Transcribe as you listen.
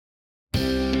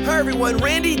everyone,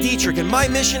 Randy Dietrich, and my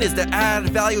mission is to add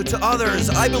value to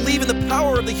others. I believe in the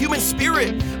power of the human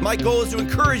spirit. My goal is to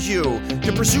encourage you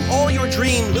to pursue all your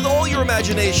dreams with all your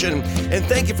imagination. And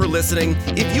thank you for listening.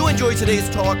 If you enjoyed today's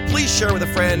talk, please share with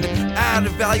a friend. Add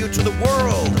value to the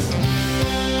world.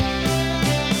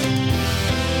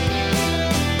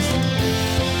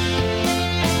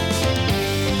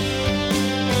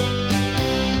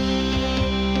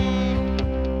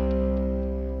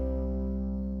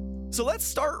 So let's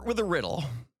start with a riddle.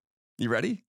 You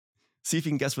ready? See if you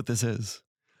can guess what this is.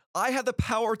 I have the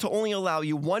power to only allow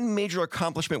you one major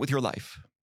accomplishment with your life.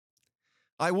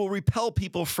 I will repel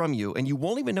people from you, and you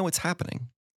won't even know it's happening.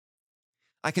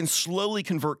 I can slowly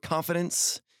convert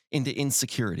confidence into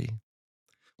insecurity.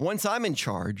 Once I'm in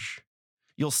charge,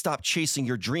 you'll stop chasing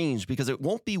your dreams because it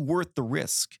won't be worth the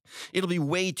risk. It'll be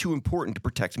way too important to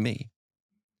protect me.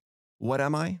 What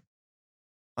am I?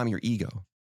 I'm your ego.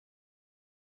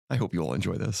 I hope you all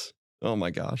enjoy this. Oh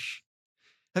my gosh.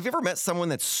 Have you ever met someone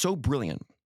that's so brilliant,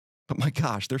 but my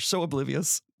gosh, they're so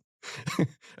oblivious?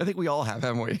 I think we all have,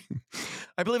 haven't we?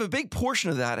 I believe a big portion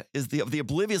of that is the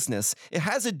obliviousness. It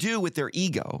has to do with their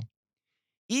ego.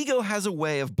 Ego has a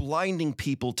way of blinding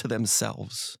people to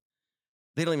themselves.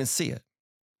 They don't even see it.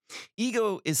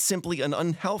 Ego is simply an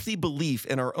unhealthy belief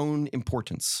in our own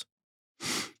importance.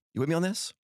 You with me on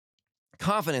this?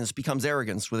 Confidence becomes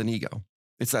arrogance with an ego.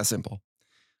 It's that simple.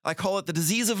 I call it the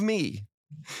disease of me.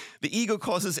 The ego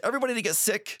causes everybody to get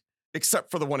sick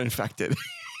except for the one infected.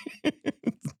 Oh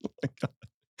my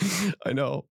God. I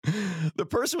know. The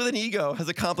person with an ego has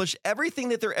accomplished everything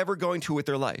that they're ever going to with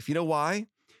their life. You know why?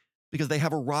 Because they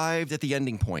have arrived at the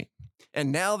ending point.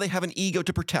 And now they have an ego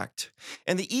to protect.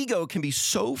 And the ego can be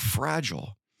so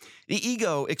fragile. The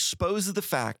ego exposes the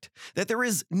fact that there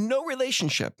is no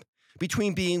relationship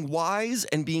between being wise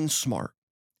and being smart.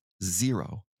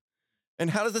 Zero. And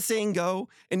how does the saying go?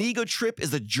 An ego trip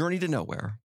is a journey to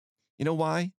nowhere. You know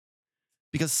why?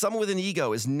 Because someone with an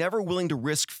ego is never willing to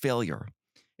risk failure.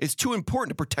 It's too important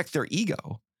to protect their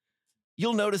ego.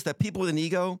 You'll notice that people with an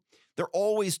ego, they're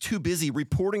always too busy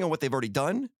reporting on what they've already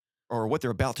done or what they're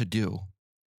about to do,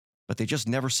 but they just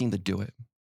never seem to do it.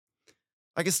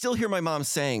 I can still hear my mom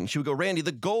saying, she would go, Randy,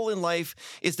 the goal in life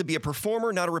is to be a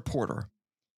performer, not a reporter.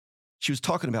 She was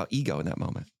talking about ego in that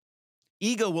moment.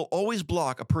 Ego will always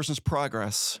block a person's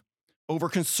progress over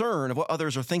concern of what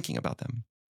others are thinking about them.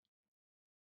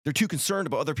 They're too concerned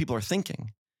about what other people are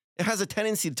thinking. It has a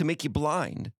tendency to make you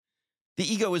blind. The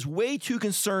ego is way too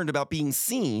concerned about being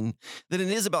seen than it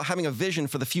is about having a vision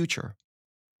for the future.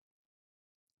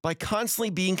 By constantly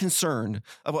being concerned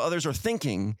of what others are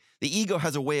thinking, the ego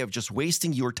has a way of just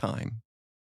wasting your time.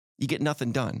 You get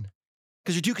nothing done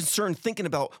because you're too concerned thinking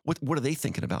about what are they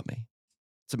thinking about me?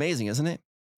 It's amazing, isn't it?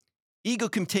 Ego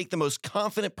can take the most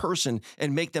confident person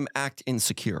and make them act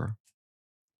insecure.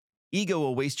 Ego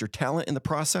will waste your talent in the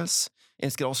process,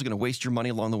 and it's also going to waste your money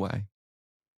along the way.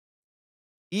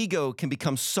 Ego can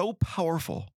become so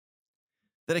powerful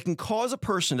that it can cause a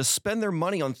person to spend their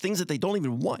money on things that they don't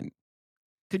even want.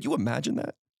 Could you imagine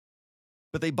that?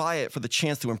 But they buy it for the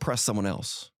chance to impress someone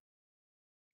else.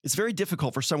 It's very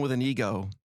difficult for someone with an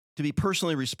ego to be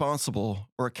personally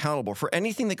responsible or accountable for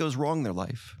anything that goes wrong in their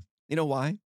life. You know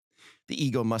why? The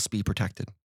ego must be protected.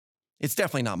 It's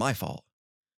definitely not my fault.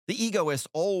 The egoist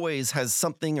always has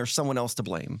something or someone else to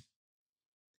blame.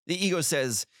 The ego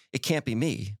says, it can't be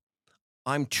me.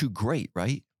 I'm too great,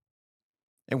 right?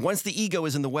 And once the ego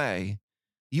is in the way,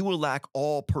 you will lack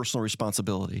all personal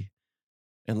responsibility,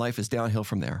 and life is downhill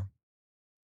from there.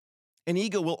 An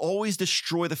ego will always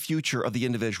destroy the future of the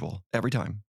individual every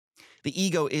time. The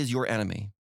ego is your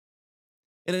enemy.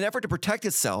 In an effort to protect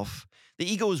itself, the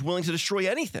ego is willing to destroy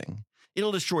anything.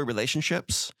 It'll destroy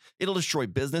relationships. It'll destroy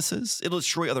businesses. It'll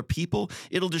destroy other people.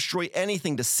 It'll destroy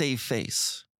anything to save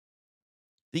face.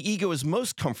 The ego is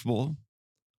most comfortable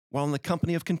while in the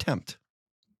company of contempt.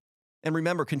 And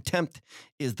remember, contempt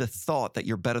is the thought that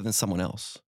you're better than someone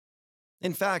else.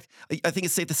 In fact, I think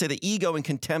it's safe to say that ego and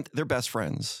contempt, they're best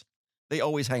friends. They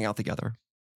always hang out together.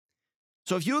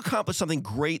 So if you accomplish something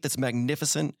great that's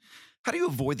magnificent, how do you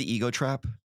avoid the ego trap?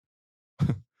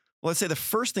 Well, I'd say the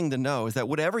first thing to know is that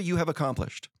whatever you have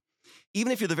accomplished,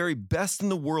 even if you're the very best in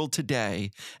the world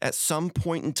today, at some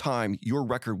point in time, your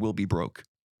record will be broke.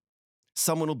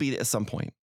 Someone will beat it at some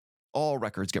point. All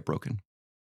records get broken.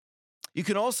 You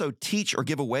can also teach or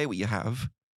give away what you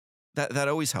have. That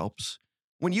always helps.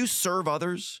 When you serve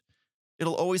others,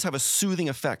 it'll always have a soothing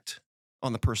effect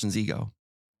on the person's ego.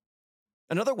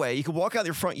 Another way, you can walk out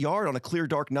your front yard on a clear,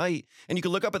 dark night, and you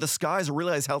can look up at the skies and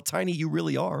realize how tiny you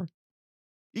really are.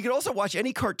 You can also watch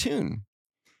any cartoon.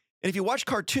 And if you watch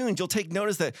cartoons, you'll take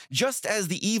notice that just as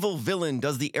the evil villain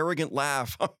does the arrogant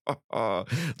laugh,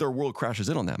 their world crashes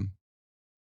in on them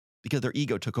because their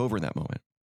ego took over in that moment.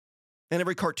 And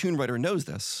every cartoon writer knows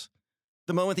this.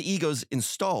 The moment the ego's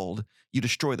installed, you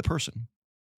destroy the person.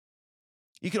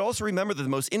 You can also remember that the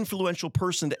most influential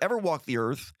person to ever walk the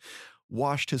earth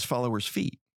washed his followers'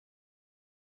 feet.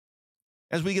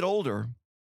 As we get older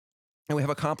and we have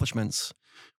accomplishments,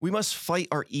 we must fight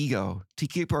our ego to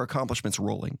keep our accomplishments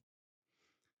rolling.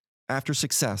 After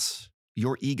success,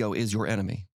 your ego is your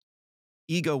enemy.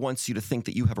 Ego wants you to think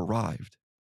that you have arrived.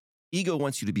 Ego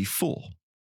wants you to be full.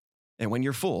 And when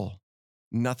you're full,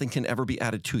 nothing can ever be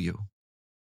added to you.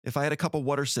 If I had a cup of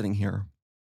water sitting here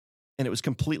and it was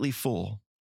completely full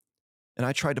and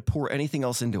I tried to pour anything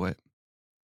else into it,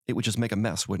 it would just make a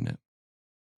mess, wouldn't it?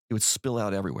 It would spill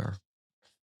out everywhere.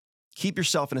 Keep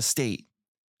yourself in a state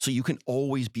so you can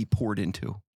always be poured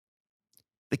into.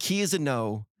 The key is to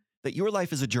know that your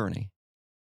life is a journey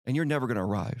and you're never going to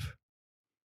arrive.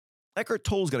 Eckhart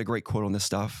Tolle's got a great quote on this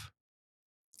stuff.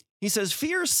 He says,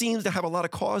 fear seems to have a lot of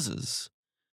causes.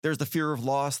 There's the fear of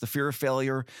loss, the fear of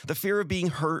failure, the fear of being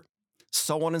hurt,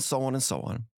 so on and so on and so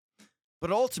on.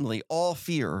 But ultimately, all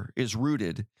fear is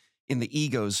rooted in the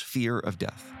ego's fear of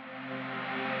death.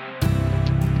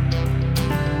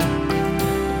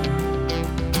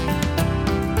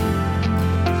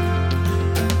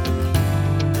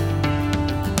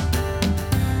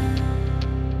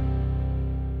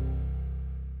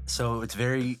 So I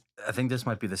think this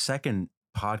might be the second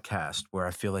podcast where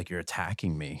I feel like you're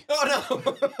attacking me. Oh,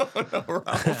 no,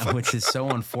 Ralph. Which is so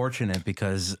unfortunate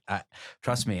because,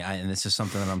 trust me, and this is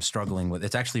something that I'm struggling with.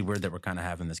 It's actually weird that we're kind of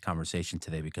having this conversation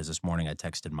today because this morning I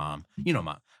texted Mom. You know,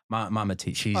 Mama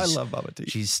T. I love Mama T.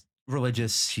 She's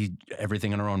religious. She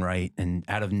everything in her own right. And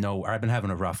out of nowhere, I've been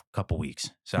having a rough couple weeks.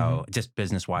 So just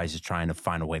business-wise, just trying to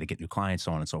find a way to get new clients,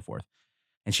 so on and so forth.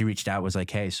 And she reached out, was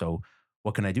like, hey, so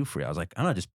what can I do for you? I was like, I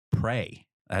don't know, just pray.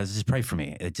 Just pray for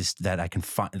me. It just that I can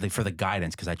find for the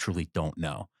guidance because I truly don't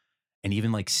know. And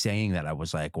even like saying that, I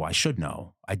was like, well, I should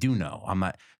know. I do know. I'm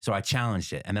not. So I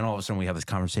challenged it. And then all of a sudden we have this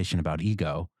conversation about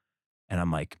ego. And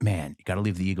I'm like, man, you got to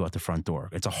leave the ego at the front door.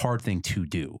 It's a hard thing to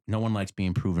do. No one likes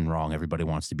being proven wrong. Everybody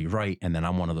wants to be right. And then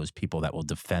I'm one of those people that will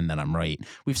defend that I'm right.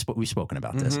 We've spoken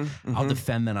about this. I'll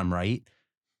defend that I'm right.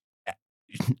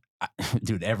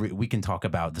 Dude, we can talk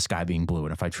about the sky being blue.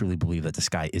 And if I truly believe that the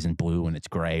sky isn't blue and it's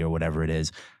gray or whatever it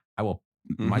is, I will,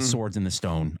 my sword's in the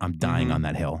stone. I'm dying on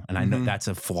that hill. And I know that's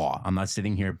a flaw. I'm not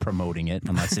sitting here promoting it.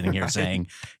 I'm not sitting here saying,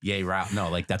 yay, Ralph.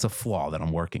 No, like that's a flaw that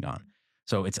I'm working on.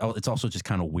 So it's also just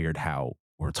kind of weird how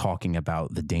we're talking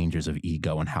about the dangers of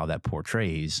ego and how that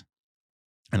portrays.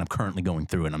 And I'm currently going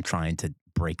through it. I'm trying to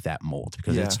break that mold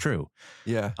because it's true.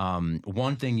 Yeah.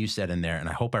 One thing you said in there, and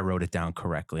I hope I wrote it down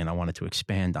correctly, and I wanted to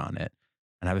expand on it.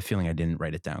 And I have a feeling I didn't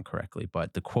write it down correctly,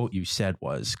 but the quote you said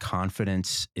was,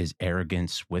 confidence is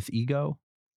arrogance with ego.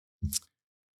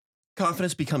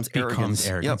 Confidence becomes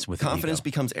arrogance. With confidence ego.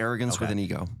 becomes arrogance with an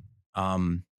ego.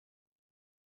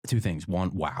 Two things.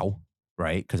 One, wow,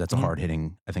 right? Because that's a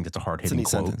hard-hitting, I think that's a hard-hitting quote.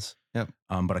 Sentence. Yep.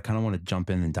 But I kind of want to jump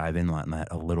in and dive in on that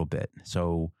a little bit.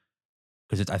 So,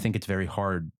 because I think it's very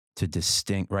hard to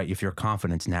distinct, right? If you're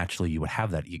confident, naturally you would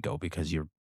have that ego because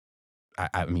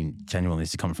I mean, genuinely,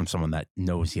 this is coming from someone that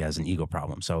knows he has an ego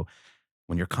problem. So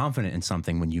when you're confident in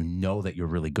something, when you know that you're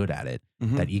really good at it,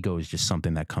 that ego is just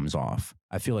something that comes off.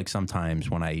 I feel like sometimes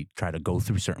when I try to go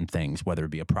through certain things, whether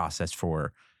it be a process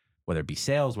for, whether it be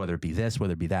sales, whether it be this,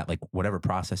 whether it be that, like whatever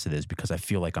process it is, because I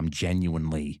feel like I'm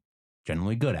genuinely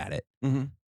good at it.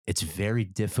 It's very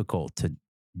difficult to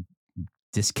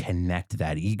disconnect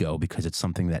that ego because it's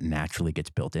something that naturally gets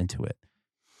built into it.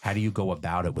 How do you go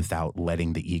about it without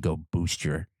letting the ego boost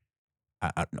your,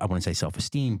 I wouldn't say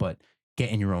self-esteem, but get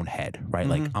in your own head, right?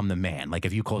 Like, I'm the man. Like,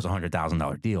 if you close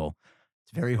 $100,000 deal,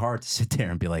 it's very hard to sit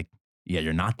there and be like, yeah,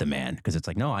 you're not the man. Because it's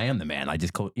like, no, I am the man. I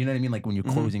just, you know what I mean? Like, when you're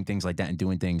closing things like that and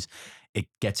doing things, it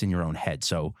gets in your own head.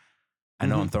 So I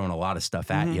know I'm throwing a lot of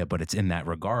stuff at you, but it's in that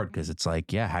regard because it's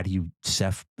like, yeah, how do you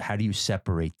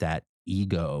separate that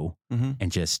ego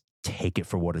and just take it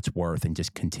for what it's worth and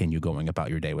just continue going about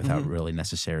your day without really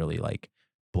necessarily like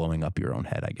blowing up your own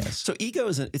head, I guess. So ego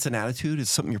it's an attitude.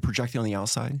 It's something you're projecting on the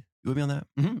outside. You with me on that?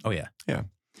 Oh yeah. Yeah.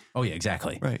 Oh yeah,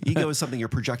 exactly. Right. Ego is something you're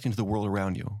projecting to the world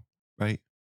around you. Right.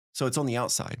 So it's on the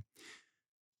outside.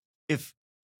 If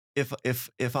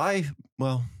I,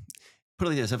 well, put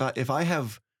it like this, if I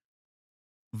have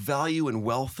value and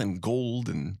wealth and gold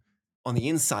and on the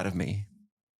inside of me,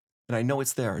 and I know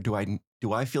it's there, do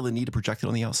I feel the need to project it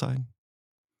on the outside? In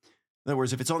other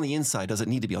words, if it's on the inside, does it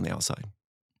need to be on the outside?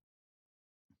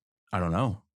 I don't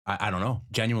know. I don't know.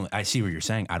 Genuinely, I see what you're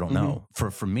saying. I don't Mhm. know.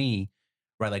 For me,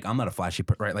 right? Like I'm not a flashy,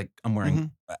 right? Like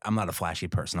Mhm. I'm not a flashy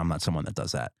person. I'm not someone that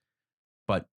does that.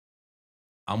 But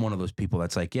I'm one of those people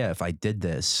that's like, yeah, if I did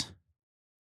this,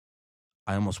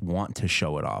 I almost want to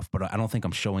show it off, but I don't think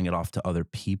I'm showing it off to other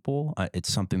people.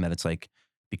 It's something that it's like,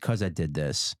 because I did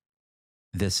this,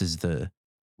 this is the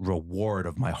reward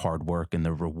of my hard work and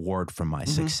the reward from my Mhm.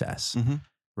 success. Mhm.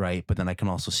 Right. But then I can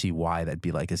also see why that'd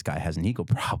be like, this guy has an ego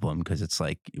problem because it's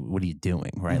like, what are you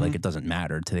doing? Right. Like Mhm. it doesn't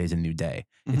matter. Today's a new day.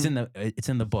 Mhm. It's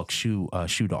in the book, Shoe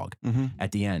Dog, Mhm.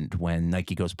 at the end when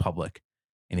Nike goes public.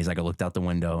 And he's like, I looked out the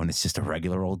window and it's just a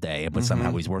regular old day, but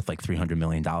somehow Mhm. he's worth like $300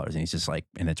 million. And he's just like,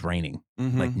 and it's raining.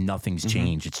 Like Mhm. nothing's Mhm.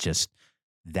 changed. It's just,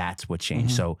 that's what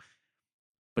changed. Mhm. So,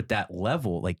 but that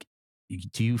level, like,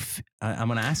 I'm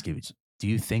going to ask you, do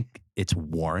you think it's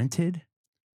warranted?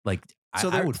 Like, So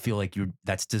I there would feel like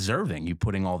that's deserving. You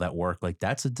putting all that work, like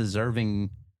that's a deserving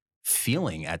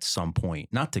feeling at some point,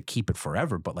 not to keep it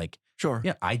forever, but like, Sure.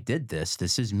 yeah, I did this.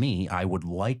 This is me. I would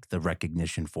like the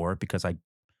recognition for it because I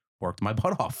worked my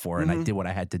butt off for it and I Mhm. did what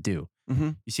I had to do.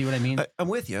 Mhm. You see what I mean? I'm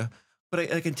with you,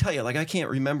 but I can tell you, like, I can't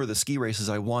remember the ski races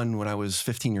I won when I was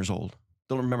 15 years old.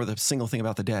 Don't remember the single thing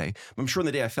about the day. But I'm sure in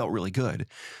the day I felt really good.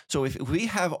 So if we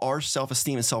have our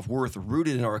self-esteem and self-worth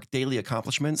rooted in our daily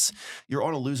accomplishments, you're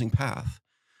on a losing path.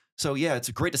 So yeah, it's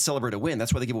great to celebrate a win.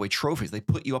 That's why they give away trophies. They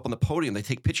put you up on the podium, they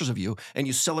take pictures of you, and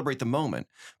you celebrate the moment.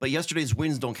 But yesterday's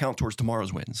wins don't count towards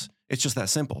tomorrow's wins. It's just that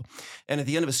simple. And at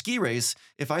the end of a ski race,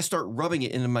 if I start rubbing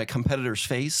it into my competitor's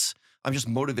face, I'm just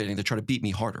motivating to try to beat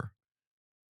me harder.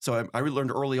 So I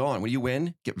learned early on, when you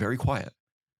win, get very quiet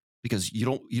because you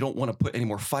don't want to put any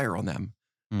more fire on them.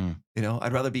 Mm. You know,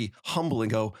 I'd rather be humble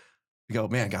and go,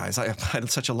 man, guys, I had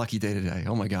such a lucky day today.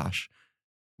 Oh my gosh.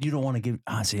 You don't want to give,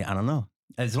 see, I don't know.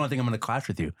 It's one thing I'm going to clash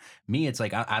with you. Me, it's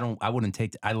like, I wouldn't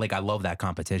take, I love that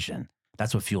competition.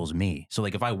 That's what fuels me. So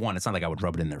like, if I won, it's not like I would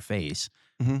rub it in their face,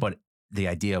 Mhm. but the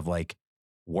idea of like,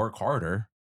 work harder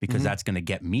because Mhm. that's going to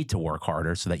get me to work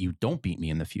harder so that you don't beat me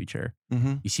in the future.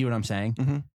 Mm-hmm. You see what I'm saying?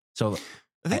 Mm-hmm. So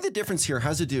I think the difference here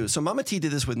has to do. So Mama T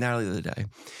did this with Natalie the other day.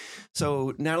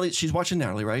 So Natalie, she's watching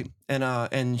Natalie, right?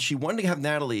 And she wanted to have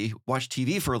Natalie watch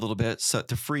TV for a little bit so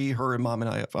to free her and Mom and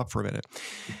I up for a minute.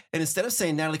 And instead of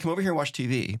saying, Natalie, come over here and watch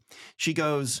TV, she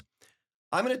goes,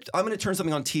 I'm gonna turn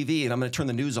something on TV and I'm gonna turn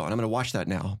the news on. I'm gonna watch that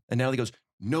now. And Natalie goes,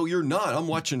 no, you're not. I'm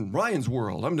watching Ryan's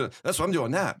World. That's what I'm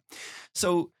doing that.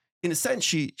 So in a sense,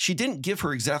 she didn't give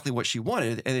her exactly what she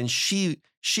wanted, and then she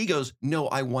goes, no,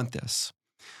 I want this.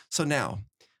 So now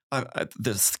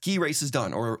the ski race is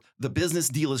done or the business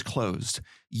deal is closed.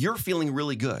 You're feeling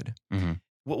really good. Mhm.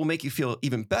 What will make you feel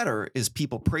even better is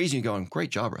people praising you going,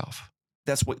 great job, Ralph.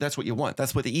 That's what you want.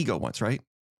 That's what the ego wants, right?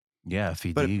 yeah,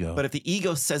 feed But the ego. but if the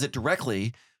ego says it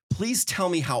directly, please tell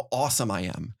me how awesome I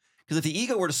am. Because if the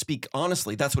ego were to speak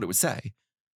honestly, that's what it would say.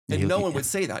 And no one would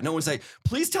say that. No one would say,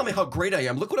 please tell me how great I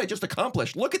am. Look what I just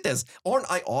accomplished. Look at this. Aren't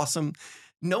I awesome?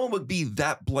 No one would be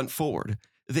that blunt forward.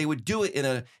 They would do it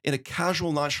in a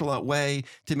casual, nonchalant way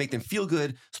to make them feel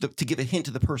good, so to give a hint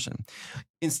to the person.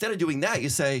 Instead of doing that, you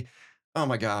say, oh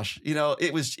my gosh,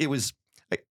 it was,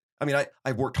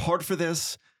 I worked hard for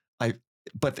this.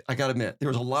 But I got to admit, there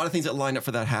was a lot of things that lined up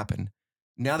for that to happen.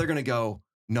 Now they're going to go,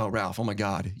 no, Ralph, oh my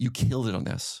God, you killed it on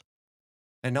this.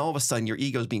 And now all of a sudden your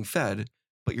ego's being fed,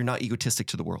 but you're not egotistic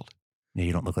to the world. Yeah,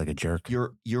 you don't look like a jerk.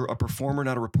 You're a performer,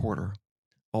 not a reporter,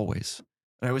 always.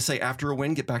 And I always say, after a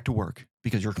win, get back to work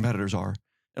because your competitors are.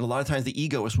 And a lot of times the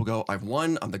egoists will go, I've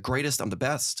won, I'm the greatest, I'm the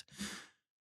best.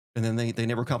 And then they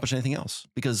never accomplish anything else.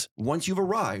 Because once you've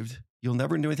arrived, you'll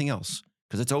never do anything else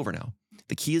because it's over now.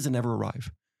 The key is to never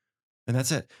arrive. And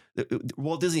that's it.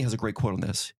 Walt Disney has a great quote on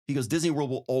this. He goes, Disney World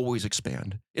will always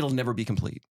expand. It'll never be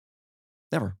complete.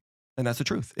 Never. And that's the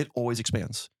truth. It always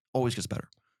expands, always gets better.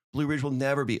 Blue Ridge will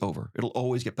never be over. It'll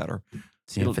always get better.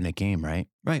 It's the infinite game, right?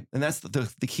 Right. And that's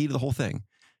the key to the whole thing.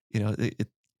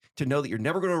 To know that you're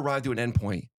never going to arrive to an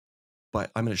endpoint, but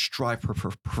I'm going to strive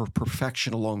for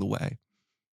perfection along the way.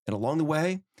 And along the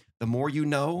way, the more you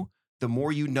know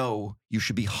you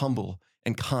should be humble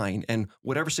and kind. And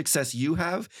whatever success you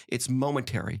have, it's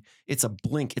momentary. It's a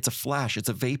blink. It's a flash. It's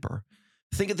a vapor.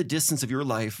 Think of the distance of your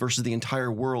life versus the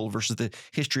entire world versus the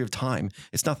history of time.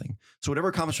 It's nothing. So whatever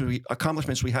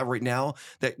accomplishments we have right now,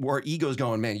 that our ego's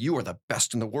going, man, you are the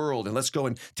best in the world, and let's go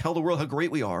and tell the world how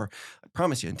great we are. I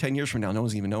promise you, in 10 years from now, no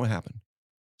one's even know what happened.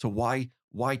 So why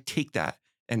take that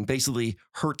and basically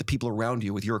hurt the people around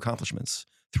you with your accomplishments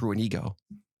through an ego?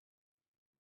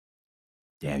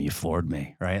 Damn, you floored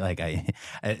me, right? Like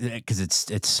because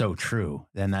it's so true.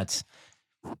 And that's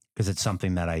because it's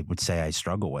something that I would say I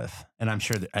struggle with. And I'm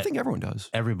sure that I think everyone does.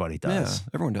 everybody does. Yeah,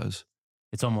 everyone does.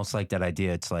 It's almost like that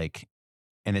idea. It's like,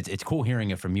 and it's cool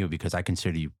hearing it from you because I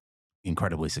consider you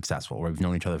incredibly successful. We've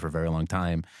known each other for a very long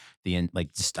time.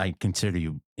 I consider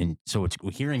you in. So it's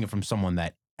hearing it from someone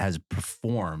that has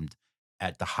performed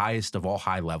at the highest of all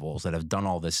high levels, that have done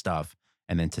all this stuff,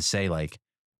 and then to say like,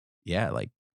 yeah, like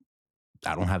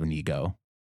I don't have an ego.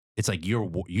 It's like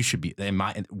you should be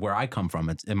where I come from.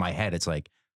 It's in my head. It's like,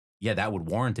 yeah, that would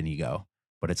warrant an ego,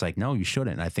 but it's like, no, you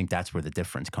shouldn't. And I think that's where the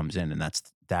difference comes in, and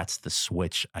that's the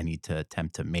switch I need to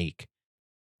attempt to make,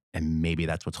 and maybe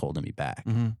that's what's holding me back.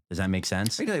 Does that make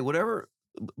sense? I tell you,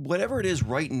 whatever it is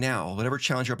right now, whatever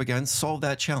challenge you're up against, solve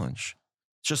that challenge.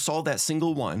 Just solve that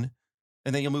single one,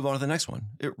 and then you'll move on to the next one.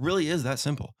 It really is that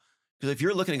simple. Because if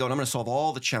you're looking at going, I'm going to solve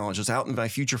all the challenges out in my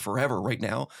future forever right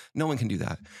now, no one can do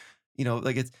that. You know,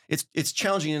 like it's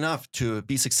challenging enough to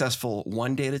be successful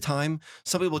one day at a time.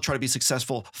 Some people try to be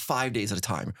successful 5 days at a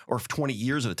time or 20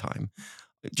 years at a time.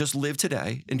 Just live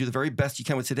today and do the very best you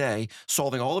can with today,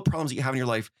 solving all the problems that you have in your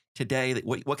life today.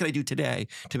 What can I do today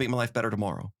to make my life better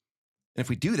tomorrow? And if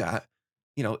we do that,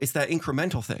 you know, it's that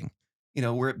incremental thing, you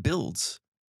know, where it builds.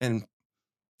 And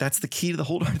that's the key to the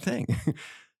whole darn thing.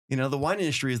 You know, the wine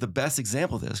industry is the best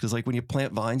example of this because, like, when you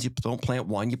plant vines, you don't plant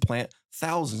one, you plant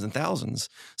thousands and thousands.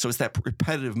 So it's that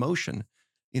repetitive motion.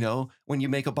 You know, when you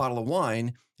make a bottle of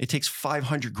wine, it takes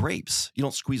 500 grapes. You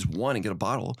don't squeeze one and get a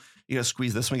bottle. You got to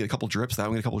squeeze this one, get a couple drips, that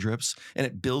one, get a couple drips, and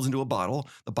it builds into a bottle.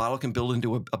 The bottle can build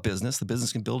into a business. The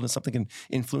business can build into something that can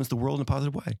influence the world in a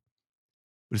positive way.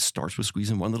 But it starts with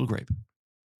squeezing one little grape,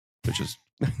 which is,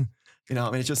 you know,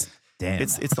 I mean, it's just. Damn.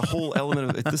 It's the whole element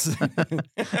of it. This is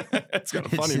it's kind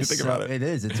of funny to think about it. It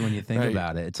is. It's when you think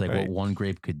about it. It's like what one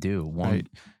grape could do. Right.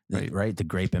 The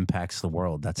grape impacts the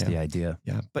world. That's the idea.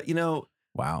 Yeah. But you know,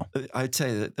 wow. I'd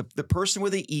say that the person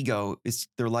with the ego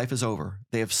their life is over.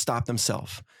 They have stopped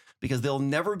themselves because they'll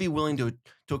never be willing to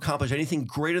accomplish anything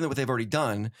greater than what they've already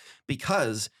done.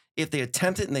 Because if they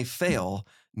attempt it and they fail,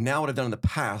 now what I've done in the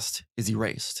past is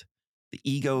erased. The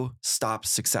ego stops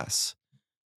success.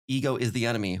 Ego is the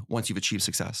enemy once you've achieved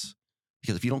success.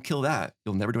 Because if you don't kill that,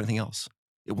 you'll never do anything else.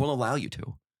 It won't allow you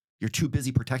to. You're too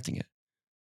busy protecting it.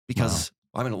 Because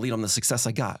I'm going to lead on the success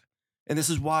I got. And this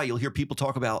is why you'll hear people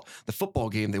talk about the football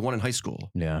game they won in high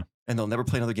school. Yeah. And they'll never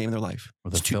play another game in their life.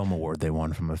 Or the film award they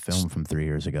won from a film from 3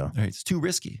 years ago. Right, it's too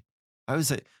risky. I would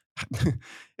say,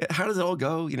 how does it all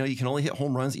go? You know, you can only hit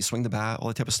home runs, you swing the bat, all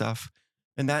that type of stuff.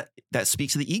 And that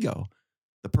speaks to the ego.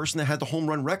 The person that had the home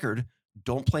run record,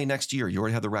 don't play next year. You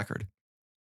already have the record.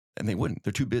 And they wouldn't.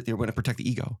 They're too big. They're going to protect the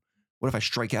ego. What if I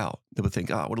strike out? They would think,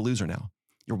 what a loser now.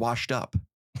 You're washed up.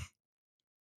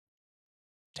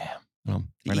 Damn.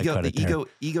 The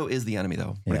ego is the enemy,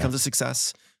 though. When it comes to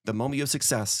success, the moment you have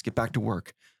success, get back to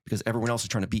work because everyone else is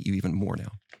trying to beat you even more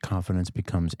now. Confidence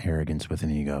becomes arrogance with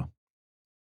an ego.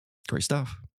 Great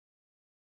stuff.